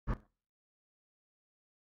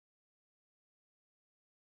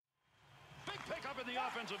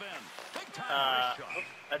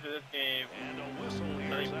After this game,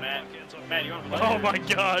 I think Matt, you want to play? Oh my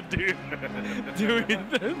god, dude. Dude,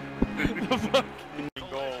 the fucking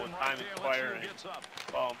goal with time expiring.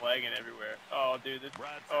 Oh, I'm lagging everywhere. Oh, dude, this.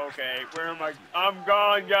 Okay, where am I? I'm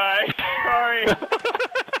gone, guys. Sorry.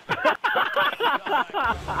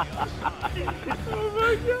 Oh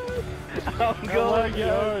my god. I'm going,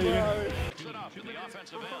 guys.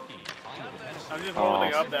 I'm just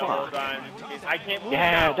holding up that whole time. I can't move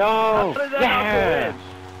now. No! Yeah!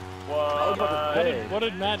 What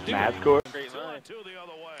did Matt do? Matt scored. Great line.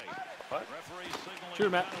 What? Shoot,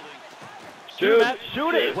 Matt. Shoot, Matt.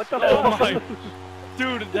 Shoot it! What the Oh fuck? my,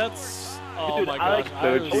 dude, that's. Oh Dude, my I gosh.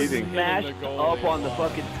 so was cheating. hitting Smashed the goal, up man. on the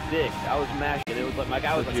fucking stick. I was mashing it. It was like my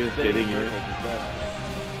guy was like hitting it.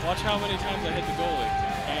 Watch how many times I hit the goalie.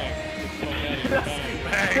 Bang.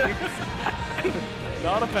 Bang. Bang.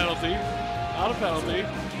 Not a penalty. Not a penalty.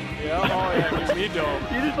 Yeah, oh yeah, give me dome.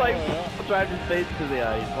 You just like drive his face to the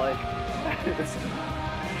ice, like.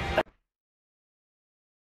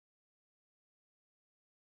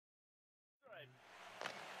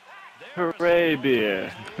 Hooray,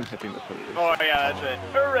 beer. I think that's what it is. Oh yeah, that's it.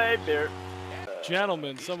 Hooray, beer.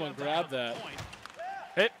 Gentlemen, someone grab that.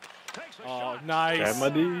 Hit. Oh, nice. Grab my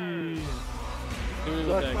D. Do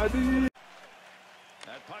the Suck thing. my D.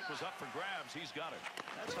 That puck was up for grabs. He's got it.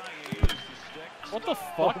 That's how you use the stick. What the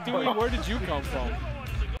fuck, Dewey? Where did you come from?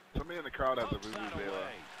 Somebody in the crowd has a vuvuzela.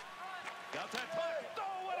 Got that puck.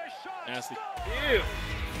 Oh, what a shot. Nasty. Ew.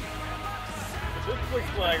 This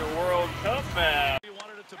looks like a World Cup match. You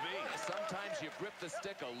wanted it to be. Sometimes you grip the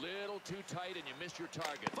stick a little too tight and you miss your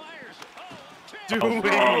target. Fires it. Oh,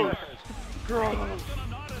 Dewey. Gross.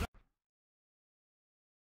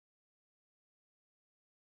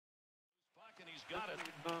 He's got it.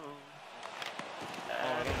 Oh, I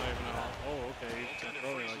don't even know. Oh, okay. He's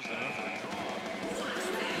throwing like that.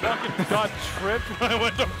 Fucking got tripped when I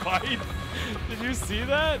went to fight. Did you see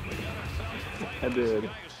that? I did.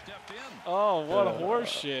 Oh, what a horse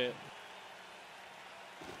shit.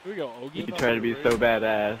 Here we go, You Ogie. tried to be so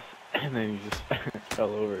badass, and then you just fell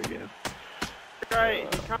over again.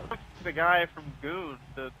 Right, he comes the guy from Goon.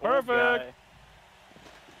 The old Perfect. guy.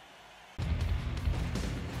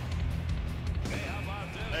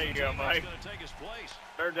 There you go, Mike.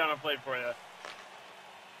 Third down, I played for you.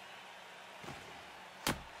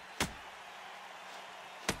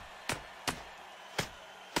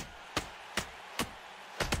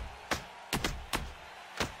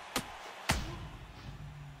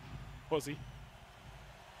 Pussy.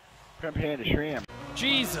 Shrimp hand to shrimp.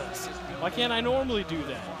 Jesus! Why can't I normally do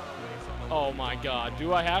that? Oh my god,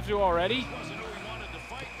 do I have to already?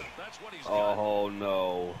 Oh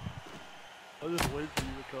no. I'll just wait for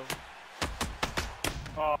you to come.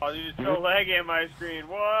 Oh, you just throw leg at my screen.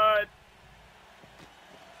 What?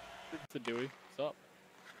 It's a Dewey. What's up?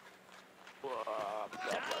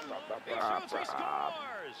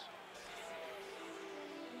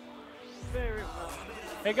 Very well.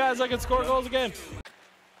 Hey guys, I can score goals again.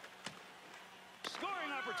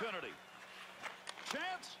 Scoring opportunity.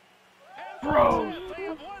 Chance. Bro. They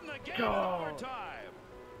have won the game in overtime.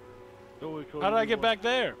 How did I get back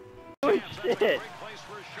there? Holy shit. Great place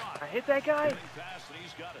for a shot. I hit that guy. Pass and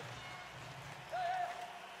he's got it.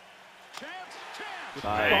 Chance.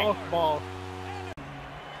 Nice. Softball.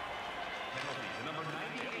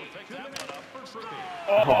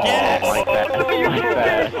 Oh, Yes! like that. Like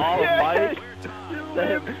that. Oh, Mike.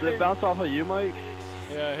 Did it bounce off of you, Mike?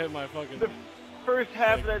 Yeah, I hit my fucking... The first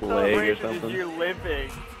half of that Leg or celebration is something. you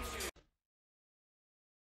limping.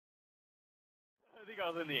 I think I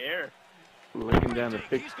was in the air. Looking down the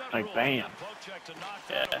pick, like bam.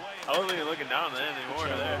 Yeah, I wasn't even looking down then anymore.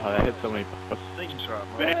 There. Oh, that hit so many posts.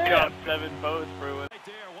 Back up 7 posts for one. Right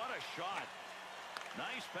there, what a shot.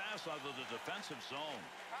 Nice pass out of the defensive zone.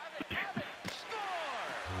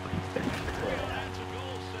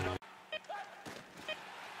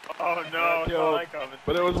 Oh no, it's not like coming.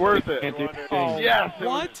 But it was worth it. Oh, Yes, it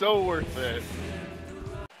what? was so worth it.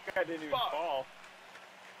 That guy didn't even fall.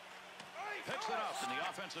 Picks it up in the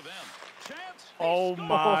offensive end. Chance. Oh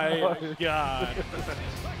my god.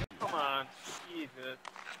 Come on, Jesus.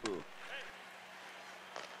 Big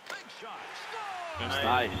shot.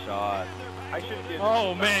 Nice shot. I should get.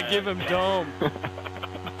 Oh man, give him dome.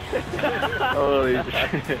 Holy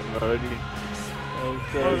shit, Moti. Oh,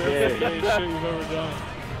 that's the gayest shit you've ever done.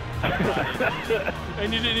 And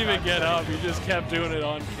you didn't even get up, you just kept doing it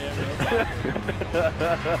on camera.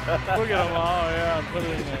 Look at him, oh yeah, put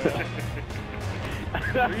it in there.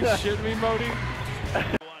 Are you shitting me, Moti? 1-2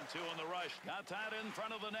 on the rush. Got that in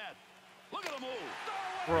front of the net. Look at the move.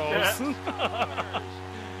 Gross.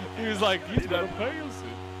 He was like, he's gonna pay us.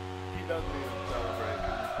 He doesn't even celebrate.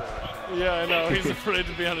 He's so Yeah, I know. He's afraid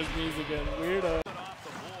to be on his knees again. Weirdo.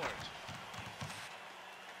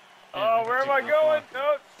 Oh, where am I going?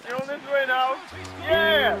 No, you're going this way now.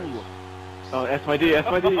 Yeah! Oh, that's my D, that's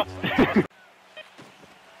my D.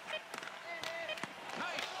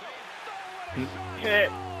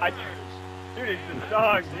 Hit. Dude, it's the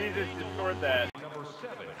song. Jesus, just scored that.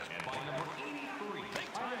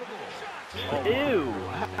 Ew!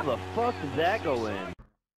 How the fuck does that go in?